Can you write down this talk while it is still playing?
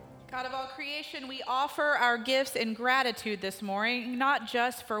God of all creation, we offer our gifts in gratitude this morning, not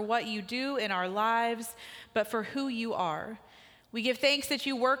just for what you do in our lives, but for who you are. We give thanks that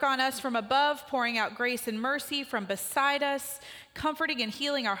you work on us from above, pouring out grace and mercy from beside us, comforting and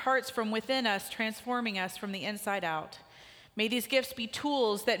healing our hearts from within us, transforming us from the inside out. May these gifts be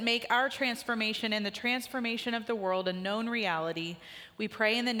tools that make our transformation and the transformation of the world a known reality. We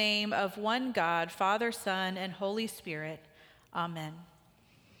pray in the name of one God, Father, Son, and Holy Spirit. Amen.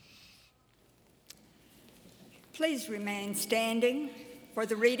 Please remain standing for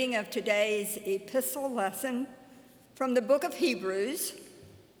the reading of today's epistle lesson from the book of Hebrews,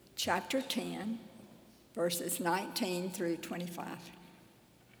 chapter 10, verses 19 through 25.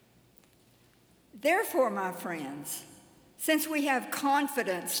 Therefore, my friends, since we have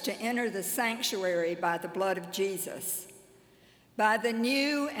confidence to enter the sanctuary by the blood of Jesus, by the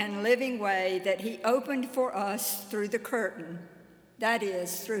new and living way that he opened for us through the curtain, that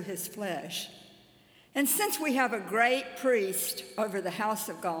is, through his flesh, and since we have a great priest over the house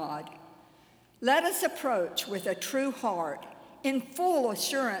of God, let us approach with a true heart, in full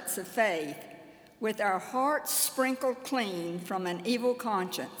assurance of faith, with our hearts sprinkled clean from an evil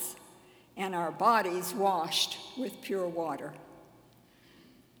conscience, and our bodies washed with pure water.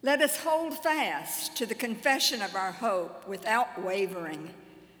 Let us hold fast to the confession of our hope without wavering,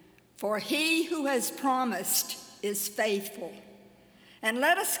 for he who has promised is faithful. And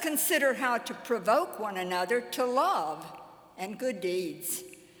let us consider how to provoke one another to love and good deeds,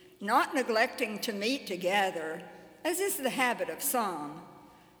 not neglecting to meet together, as is the habit of some,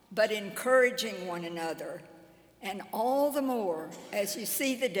 but encouraging one another, and all the more as you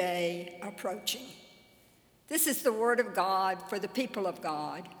see the day approaching. This is the word of God for the people of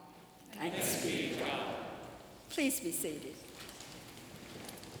God. Thanks be to God. Please be seated.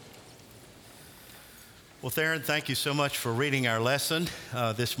 Well, Theron, thank you so much for reading our lesson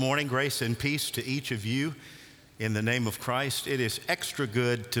this morning. Grace and peace to each of you in the name of Christ. It is extra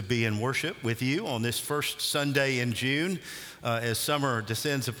good to be in worship with you on this first Sunday in June as summer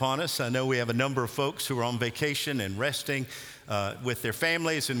descends upon us. I know we have a number of folks who are on vacation and resting with their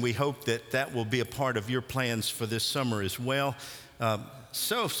families, and we hope that that will be a part of your plans for this summer as well.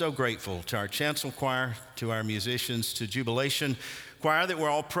 So grateful to our chancel choir, to our musicians, to Jubilation Choir that we're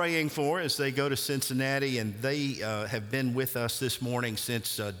all praying for as they go to Cincinnati, and they have been with us this morning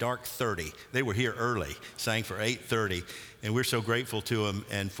since dark 30. They were here early, sang for 8:30, and we're so grateful to them.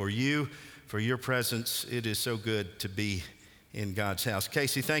 And for you, for your presence, it is so good to be in God's house.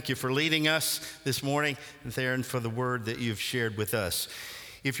 Casey, thank you for leading us this morning, and Theron, for the word that you've shared with us.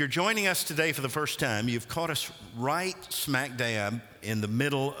 If you're joining us today for the first time, you've caught us right smack dab in the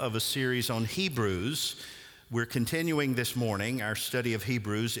middle of a series on Hebrews. We're continuing this morning our study of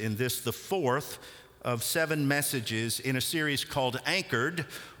Hebrews in this, the fourth of 7 messages in a series called Anchored,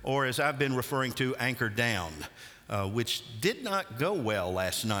 or as I've been referring to, Anchored Down, which did not go well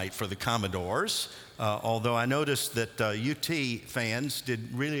last night for the Commodores, although I noticed that UT fans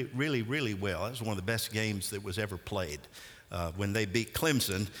did really well. It was one of the best games that was ever played when they beat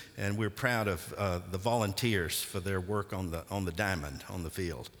Clemson, and we're proud of the Volunteers for their work on the diamond, on the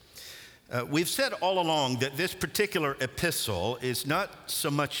field. We've said all along that this particular epistle is not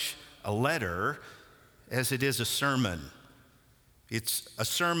so much a letter as it is a sermon. It's a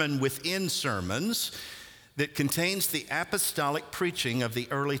sermon within sermons that contains the apostolic preaching of the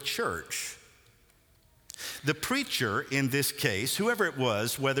early church. The preacher in this case, whoever it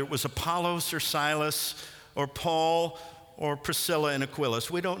was, whether it was Apollos or Silas or Paul or Priscilla and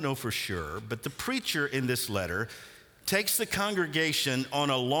Aquilus, we don't know for sure, but the preacher in this letter takes the congregation on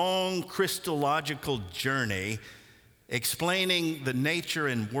a long Christological journey explaining the nature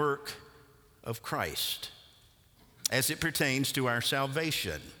and work of Christ as it pertains to our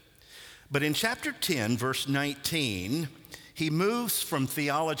salvation. But in chapter 10, verse 19, he moves from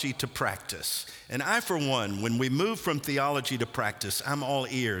theology to practice. And I, for one, when we move from theology to practice, I'm all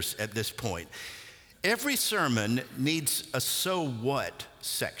ears at this point. Every sermon needs a so what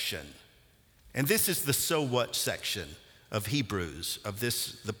section. And this is the so what section of Hebrews, of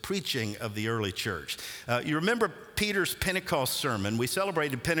this, the preaching of the early church. You remember Peter's Pentecost sermon. We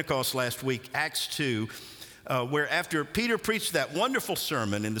celebrated Pentecost last week, Acts 2, where after Peter preached that wonderful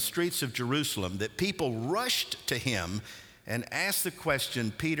sermon in the streets of Jerusalem, that people rushed to him and asked the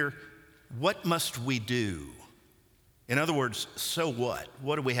question, Peter, what must we do? In other words, so what?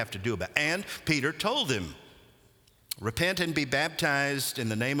 What do we have to do about it? And Peter told them, repent and be baptized in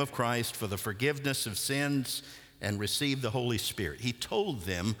the name of Christ for the forgiveness of sins and receive the Holy Spirit. He told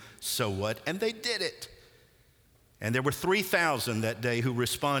them, so what? And they did it. And there were 3,000 that day who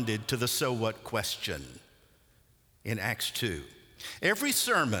responded to the so what question in Acts 2. Every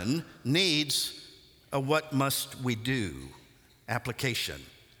sermon needs a what must we do application.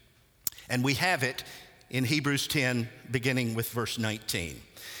 And we have it in Hebrews 10, beginning with verse 19.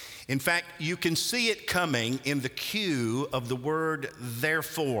 In fact, you can see it coming in the cue of the word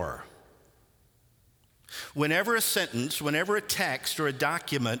therefore. Whenever a sentence, whenever a text or a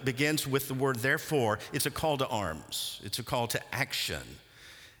document begins with the word therefore, it's a call to arms. It's a call to action.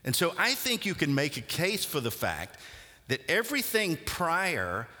 And so I think you can make a case for the fact that everything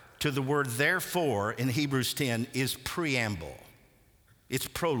prior to the word therefore in Hebrews 10 is preamble. It's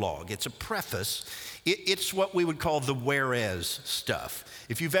prologue. It's a preface. It's what we would call the whereas stuff.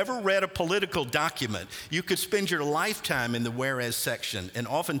 If you've ever read a political document, you could spend your lifetime in the whereas section, and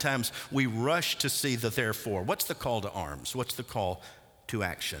oftentimes we rush to see the therefore. What's the call to arms? What's the call to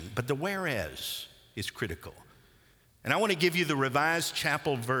action? But the whereas is critical. And I want to give you the Revised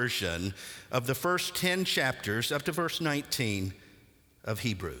Chappell version of the first 10 chapters up to verse 19 of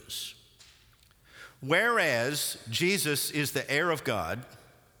Hebrews. Whereas Jesus is the heir of God,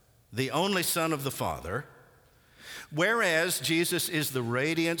 the only Son of the Father, whereas Jesus is the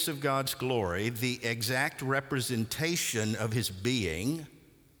radiance of God's glory, the exact representation of his being,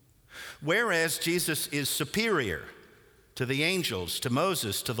 whereas Jesus is superior to the angels, to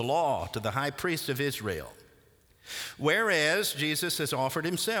Moses, to the law, to the high priest of Israel, whereas Jesus has offered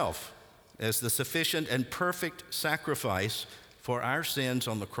himself as the sufficient and perfect sacrifice for our sins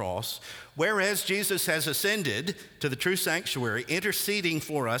on the cross, whereas Jesus has ascended to the true sanctuary, interceding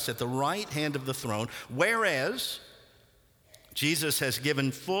for us at the right hand of the throne, whereas Jesus has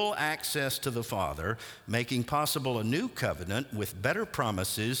given full access to the Father, making possible a new covenant with better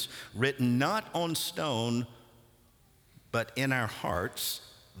promises written not on stone, but in our hearts.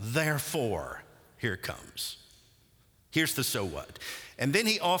 Therefore, here it comes. Here's the so what. And then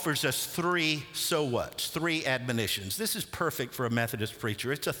he offers us three so whats, three admonitions. This is perfect for a Methodist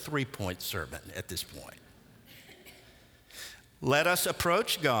preacher. It's a 3-point sermon at this point. Let us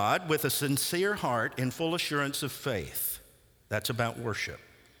approach God with a sincere heart in full assurance of faith. That's about worship.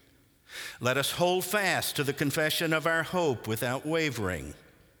 Let us hold fast to the confession of our hope without wavering.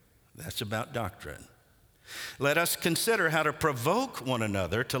 That's about doctrine. Let us consider how to provoke one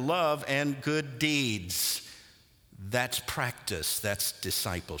another to love and good deeds. That's practice. That's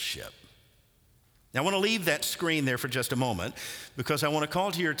discipleship. Now, I want to leave that screen there for just a moment because I want to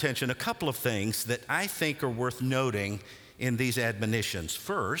call to your attention a couple of things that I think are worth noting in these admonitions.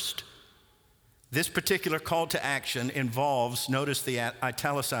 First, this particular call to action involves, notice the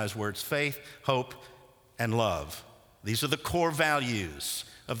italicized words, faith, hope, and love. These are the core values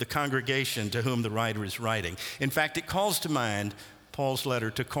of the congregation to whom the writer is writing. In fact, it calls to mind Paul's letter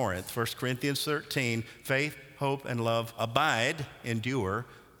to Corinth, 1 Corinthians 13, faith, hope, and love abide, endure,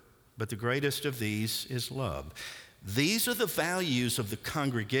 but the greatest of these is love. These are the values of the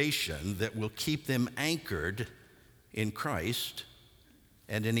congregation that will keep them anchored in Christ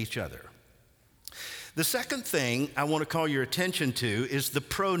and in each other. The second thing I want to call your attention to is the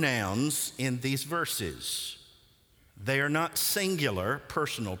pronouns in these verses. They are not singular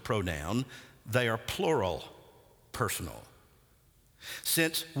personal pronoun, they are plural personal.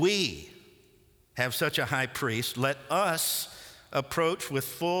 Since we have such a high priest, let us approach with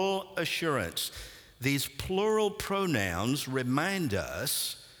full assurance. These plural pronouns remind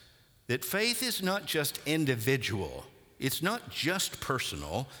us that faith is not just individual, it's not just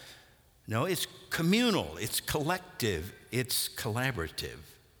personal. No, it's communal, it's collective, it's collaborative.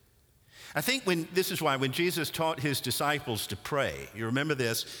 I think this is why when Jesus taught his disciples to pray, you remember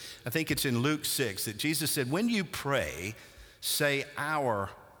this, I think it's in Luke 6, that Jesus said, when you pray, say, our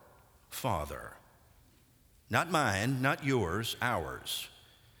Father. Not mine, not yours, ours.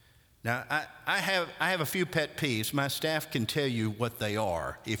 Now, I have a few pet peeves. My staff can tell you what they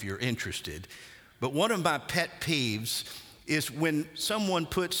are if you're interested. But one of my pet peeves is when someone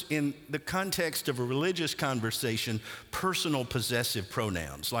puts in the context of a religious conversation personal possessive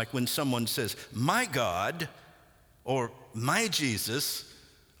pronouns, like when someone says, my God, or my Jesus,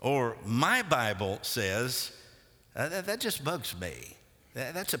 or my Bible says, that just bugs me.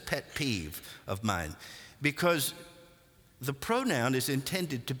 That's a pet peeve of mine because the pronoun is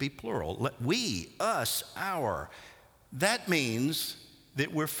intended to be plural. We, us, our. That means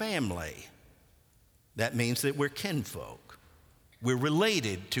that we're family. That means that we're kinfolk. We're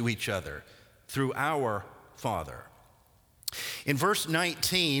related to each other through our Father. In verse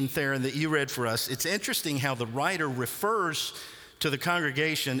 19, Theron, that you read for us, it's interesting how the writer refers to the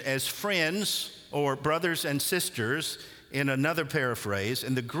congregation as friends or brothers and sisters in another paraphrase.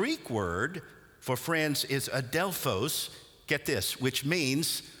 And the Greek word for friends is adelphos, get this, which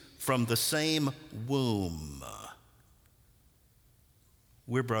means from the same womb.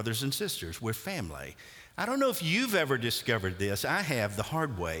 We're brothers and sisters. We're family. I don't know if you've ever discovered this. I have the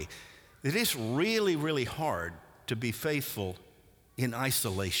hard way, that it's really, really hard to be faithful in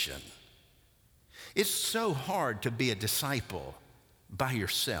isolation. It's so hard to be a disciple by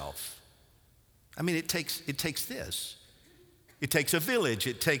yourself. I mean, it takes this. It takes a village.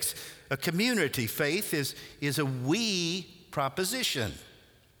 It takes a community. Faith is a we proposition.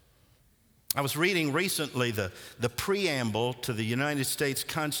 I was reading recently the preamble to the United States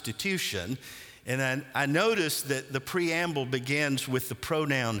Constitution, and I noticed that the preamble begins with the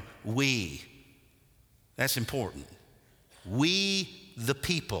pronoun we. That's important. We, the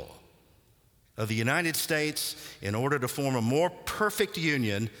people of the United States, in order to form a more perfect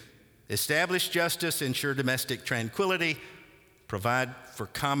union, establish justice, ensure domestic tranquility, provide for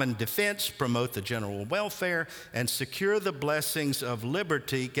common defense, promote the general welfare, and secure the blessings of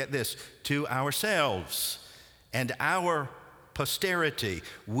liberty, get this, to ourselves and our posterity.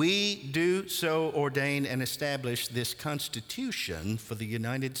 We do so ordain and establish this Constitution for the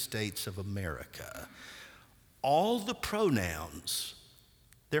United States of America. All the pronouns,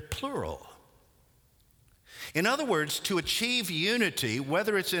 they're plural. In other words, to achieve unity,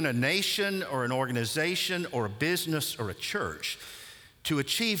 whether it's in a nation or an organization or a business or a church, to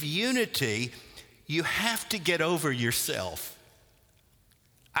achieve unity, you have to get over yourself.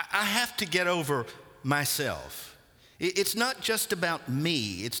 I have to get over myself. It's not just about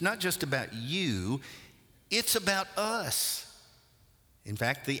me. It's not just about you. It's about us. In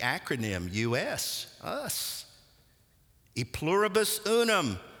fact, the acronym US, us. E pluribus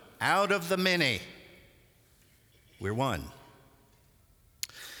unum, out of the many. We're one.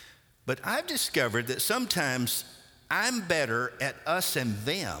 But I've discovered that sometimes I'm better at us and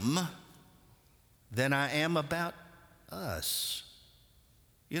them than I am about us.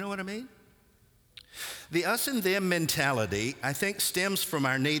 You know what I mean? The us and them mentality, I think, stems from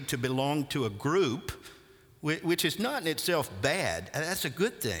our need to belong to a group, which is not in itself bad. That's a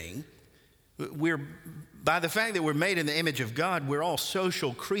good thing. By the fact that we're made in the image of God, we're all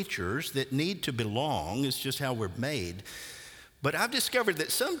social creatures that need to belong. It's just how we're made. But I've discovered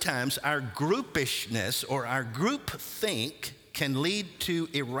that sometimes our groupishness or our groupthink can lead to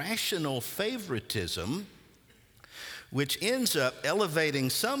irrational favoritism, which ends up elevating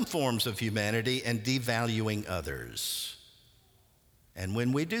some forms of humanity and devaluing others. And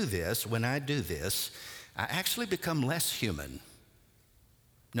when we do this, when I do this, I actually become less human,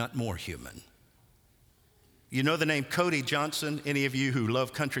 not more human. You know the name Cody Johnson? Any of you who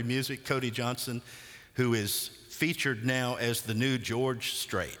love country music, Cody Johnson, who is featured now as the new George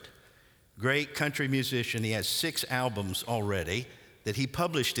Strait. Great country musician. He has 6 albums already that he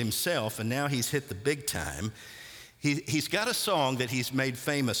published himself, and now he's hit the big time. He's got a song that he's made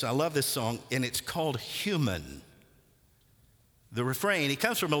famous. I love this song, and it's called Human. The refrain, he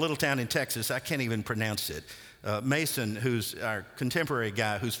comes from a little town in Texas. I can't even pronounce it. Mason, who's our contemporary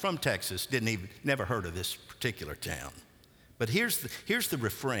guy who's from Texas, never heard of this particular town. But here's the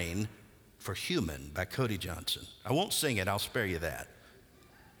refrain for Human by Cody Johnson. I won't sing it, I'll spare you that.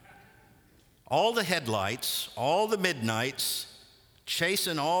 All the headlights, all the midnights,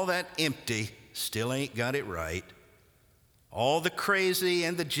 chasing all that empty, still ain't got it right. All the crazy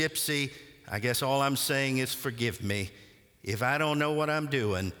and the gypsy, I guess all I'm saying is forgive me. If I don't know what I'm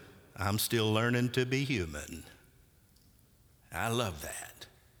doing, I'm still learning to be human. I love that.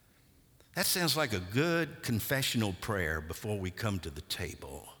 That sounds like a good confessional prayer before we come to the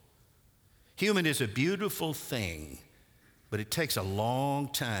table. Human is a beautiful thing, but it takes a long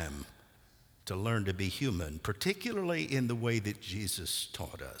time to learn to be human, particularly in the way that Jesus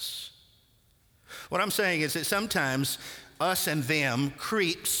taught us. What I'm saying is that sometimes us and them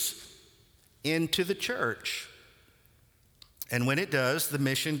creeps into the church. And when it does, the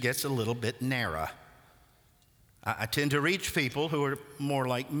mission gets a little bit narrow. I tend to reach people who are more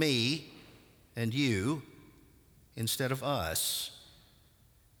like me and you instead of us.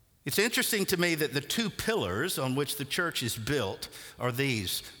 It's interesting to me that the 2 pillars on which the church is built are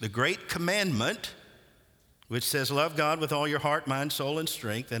these: the great commandment, which says love God with all your heart, mind, soul, and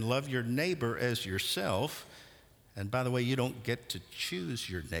strength, and love your neighbor as yourself. And by the way, you don't get to choose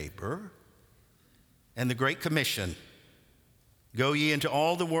your neighbor. And the Great Commission: go ye into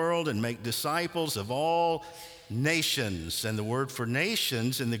all the world and make disciples of all nations. And the word for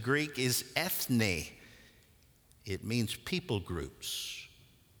nations in the Greek is ethne. It means people groups.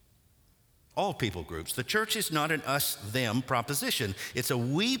 All people groups. The church is not an us-them proposition. It's a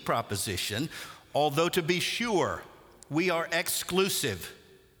we proposition, although to be sure, we are exclusive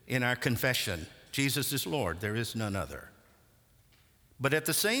in our confession. Jesus is Lord. There is none other. But at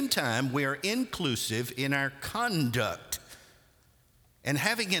the same time, we are inclusive in our conduct. And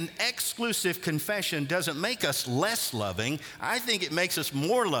having an exclusive confession doesn't make us less loving. I think it makes us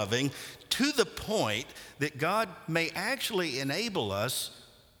more loving, to the point that God may actually enable us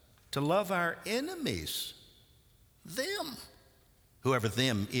to love our enemies, them, whoever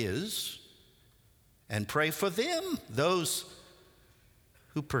them is, and pray for them, those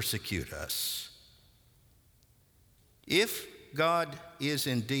who persecute us. If God is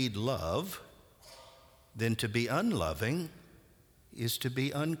indeed love, then to be unloving is to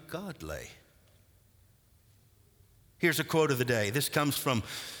be ungodly. Here's a quote of the day. This comes from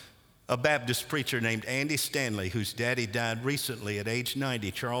a Baptist preacher named Andy Stanley, whose daddy died recently at age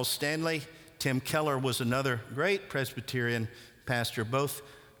 90. Charles Stanley, Tim Keller was another great Presbyterian pastor, both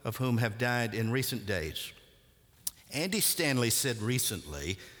of whom have died in recent days. Andy Stanley said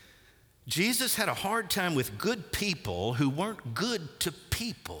recently, Jesus had a hard time with good people who weren't good to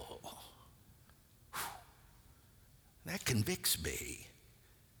people. That convicts me.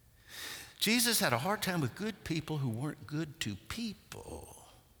 Jesus had a hard time with good people who weren't good to people.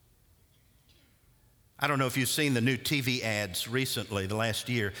 I don't know if you've seen the new TV ads recently, the last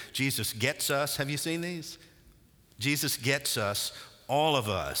year. Jesus Gets Us. Have you seen these? Jesus Gets Us, all of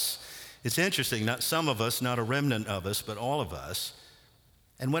us. It's interesting, not some of us, not a remnant of us, but all of us.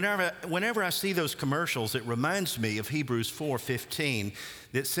 And whenever I see those commercials, it reminds me of Hebrews 4:15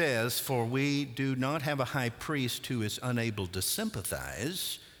 that says, "For we do not have a high priest who is unable to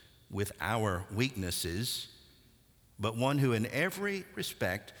sympathize with our weaknesses, but one who in every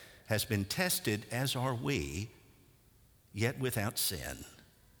respect has been tested as are we, yet without sin."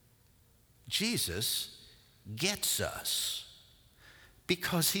 Jesus gets us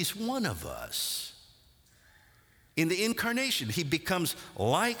because he's one of us. In the incarnation, he becomes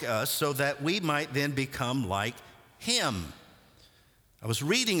like us so that we might then become like him. I was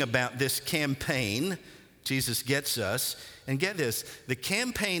reading about this campaign, Jesus Gets Us, and get this, the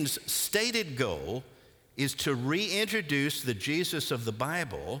campaign's stated goal is to reintroduce the Jesus of the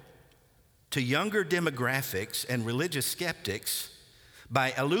Bible to younger demographics and religious skeptics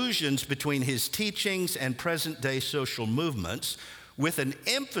by allusions between his teachings and present-day social movements, with an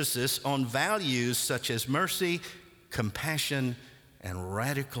emphasis on values such as mercy, compassion, and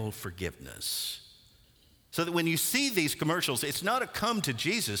radical forgiveness. So that when you see these commercials, it's not a come to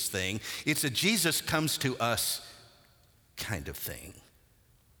Jesus thing, it's a Jesus comes to us kind of thing.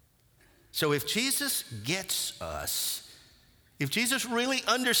 So if Jesus gets us, if Jesus really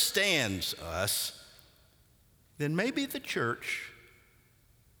understands us, then maybe the church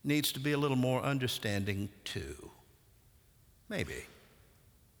needs to be a little more understanding too. Maybe.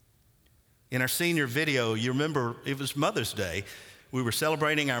 In our senior video, you remember it was Mother's Day. We were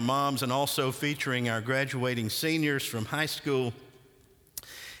celebrating our moms and also featuring our graduating seniors from high school.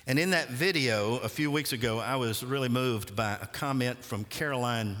 And in that video, a few weeks ago, I was really moved by a comment from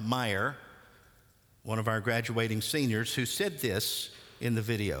Caroline Meyer, one of our graduating seniors, who said this in the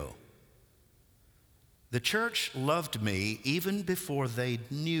video. "The church loved me even before they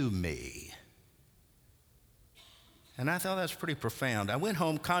knew me." And I thought that's pretty profound. I went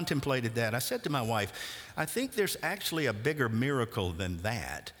home, contemplated that. I said to my wife, I think there's actually a bigger miracle than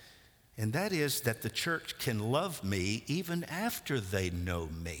that. And that is that the church can love me even after they know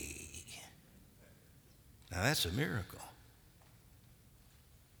me. Now that's a miracle.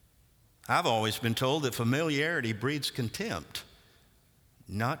 I've always been told that familiarity breeds contempt.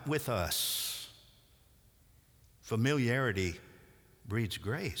 Not with us. Familiarity breeds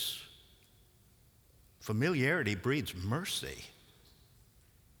grace. Familiarity breeds mercy.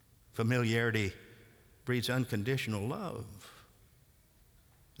 Familiarity breeds unconditional love.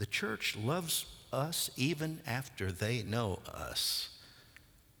 The church loves us even after they know us.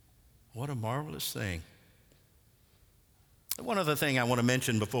 What a marvelous thing. One other thing I want to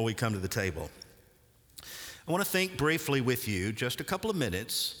mention before we come to the table. I want to think briefly with you, just a couple of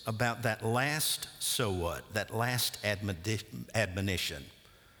minutes, about that last so what, that last admonition.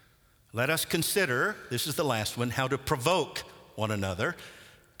 Let us consider, this is the last one, how to provoke one another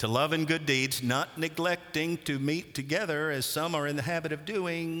to love and good deeds, not neglecting to meet together as some are in the habit of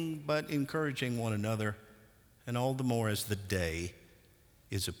doing, but encouraging one another, and all the more as the day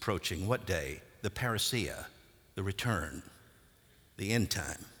is approaching. What day? The parousia, the return, the end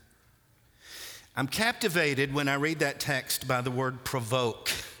time. I'm captivated when I read that text by the word provoke.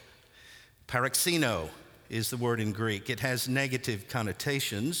 Paroxeno is the word in Greek. It has negative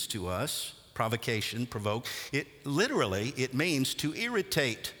connotations to us, provocation, provoke. It means to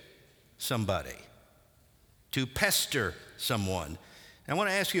irritate somebody, to pester someone. I want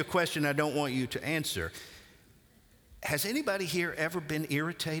to ask you a question I don't want you to answer. Has anybody here ever been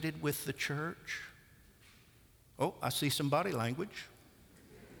irritated with the church? Oh, I see some body language.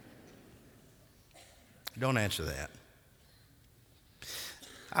 Don't answer that.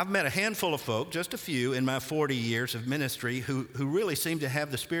 I've met a handful of folk, just a few, in my 40 years of ministry who really seem to have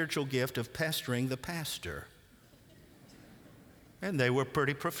the spiritual gift of pastoring the pastor. And they were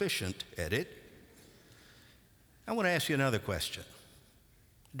pretty proficient at it. I want to ask you another question.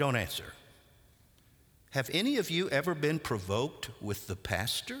 Don't answer. Have any of you ever been provoked with the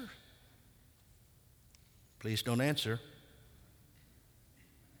pastor? Please don't answer.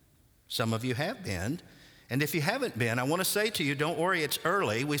 Some of you have been. And if you haven't been, I want to say to you, don't worry, it's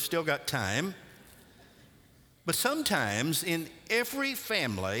early. We've still got time. But sometimes in every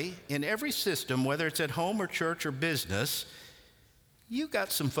family, in every system, whether it's at home or church or business, you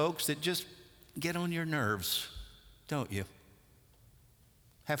got some folks that just get on your nerves, don't you?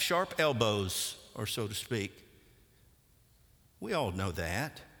 Have sharp elbows, or so to speak. We all know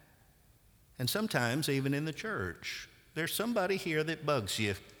that. And sometimes even in the church, there's somebody here that bugs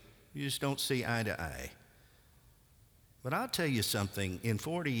you. You just don't see eye to eye. But I'll tell you something, in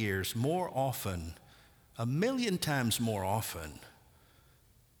 40 years, more often, 1,000,000 times more often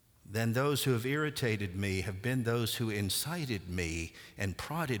than those who have irritated me have been those who incited me and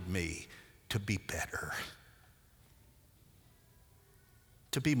prodded me to be better,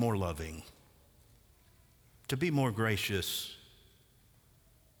 to be more loving, to be more gracious,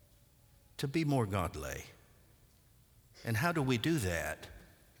 to be more godly. And how do we do that?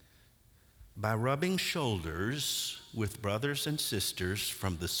 By rubbing shoulders with brothers and sisters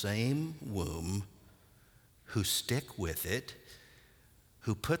from the same womb who stick with it,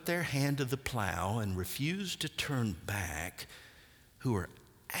 who put their hand to the plow and refuse to turn back, who are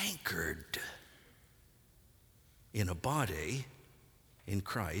anchored in a body in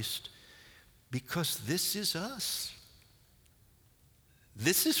Christ, because this is us.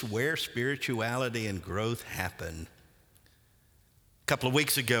 This is where spirituality and growth happen. A couple of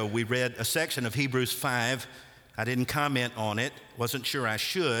weeks ago, we read a section of Hebrews 5. I didn't comment on it, wasn't sure I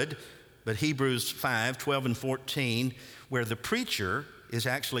should, but Hebrews 5, 12 and 14, where the preacher is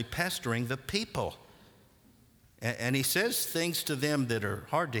actually pestering the people. And he says things to them that are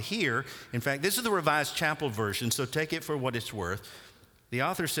hard to hear. In fact, this is the Revised Chappell version, so take it for what it's worth. The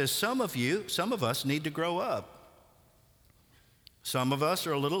author says, some of us need to grow up. Some of us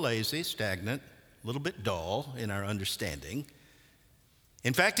are a little lazy, stagnant, a little bit dull in our understanding.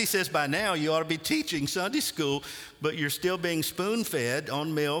 In fact, he says by now you ought to be teaching Sunday school, but you're still being spoon-fed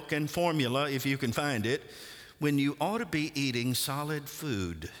on milk and formula, if you can find it, when you ought to be eating solid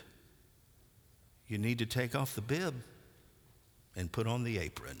food. You need to take off the bib and put on the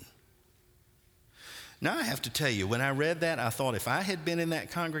apron. Now, I have to tell you, when I read that, I thought if I had been in that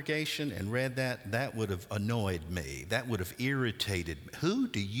congregation and read that, that would have annoyed me. That would have irritated me. Who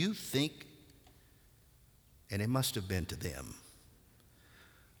do you think? And it must have been to them.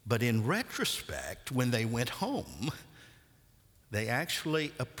 But in retrospect, when they went home, they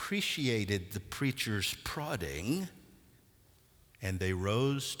actually appreciated the preacher's prodding, and they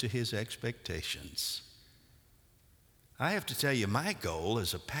rose to his expectations. I have to tell you, my goal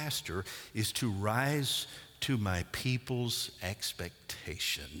as a pastor is to rise to my people's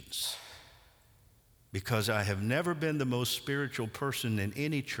expectations, because I have never been the most spiritual person in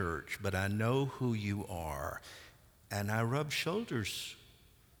any church, but I know who you are, and I rub shoulders.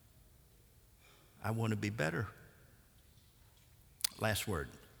 I want to be better. Last word.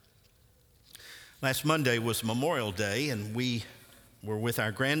 Last Monday was Memorial Day, and we were with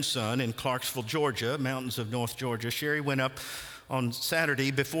our grandson in Clarksville, Georgia, mountains of North Georgia. Sherry went up on Saturday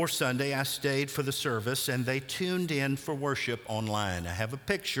before Sunday. I stayed for the service, and they tuned in for worship online. I have a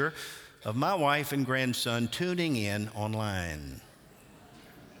picture of my wife and grandson tuning in online.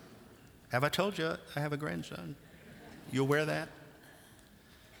 Have I told you I have a grandson? You aware of that?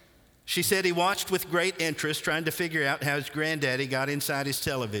 She said he watched with great interest, trying to figure out how his granddaddy got inside his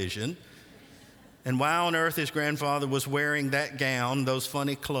television. And why on earth his grandfather was wearing that gown, those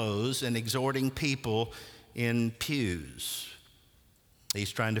funny clothes, and exhorting people in pews.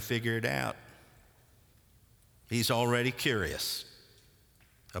 He's trying to figure it out. He's already curious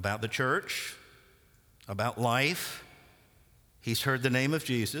about the church, about life. He's heard the name of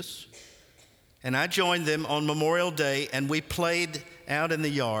Jesus. And I joined them on Memorial Day, and we played out in the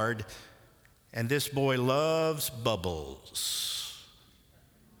yard, and this boy loves bubbles.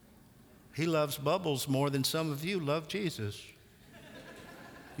 He loves bubbles more than some of you love Jesus.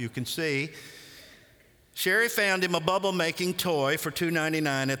 You can see. Sherry found him a bubble-making toy for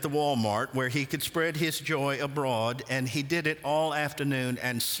 $2.99 at the Walmart where he could spread his joy abroad, and he did it all afternoon,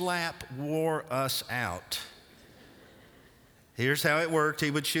 and slap wore us out. Here's how it worked. He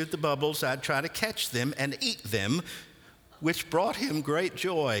would shoot the bubbles. I'd try to catch them and eat them, which brought him great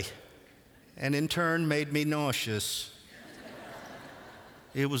joy. and in turn made me nauseous.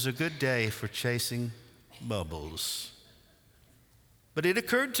 It was a good day for chasing bubbles. But it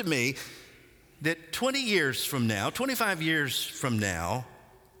occurred to me that 20 years from now, 25 years from now,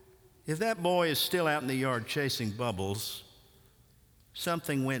 if that boy is still out in the yard chasing bubbles,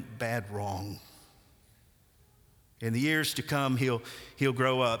 something went bad wrong. In the years to come, he'll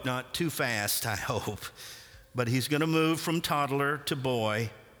grow up, not too fast, I hope, but he's going to move from toddler to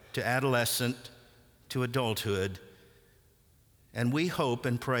boy to adolescent to adulthood. And we hope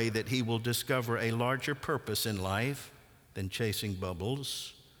and pray that he will discover a larger purpose in life than chasing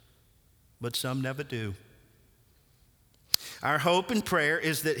bubbles, but some never do. Our hope and prayer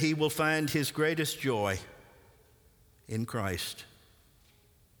is that he will find his greatest joy in Christ,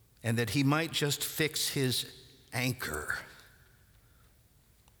 and that he might just fix his anchor,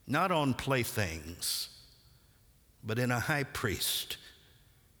 not on playthings, but in a high priest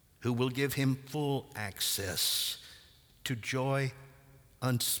who will give him full access to joy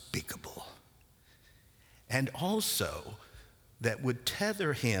unspeakable, and also that would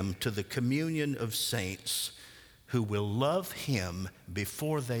tether him to the communion of saints who will love him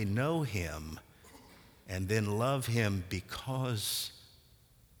before they know him, and then love him because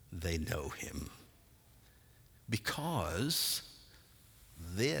they know him. Because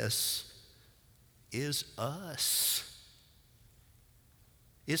this is us.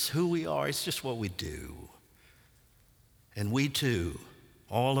 It's who we are. It's just what we do. And we too,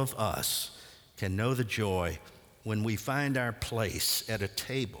 all of us, can know the joy when we find our place at a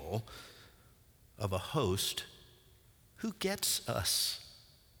table of a host who gets us.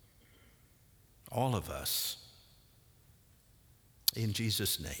 All of us. In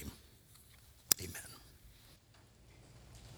Jesus' name, amen.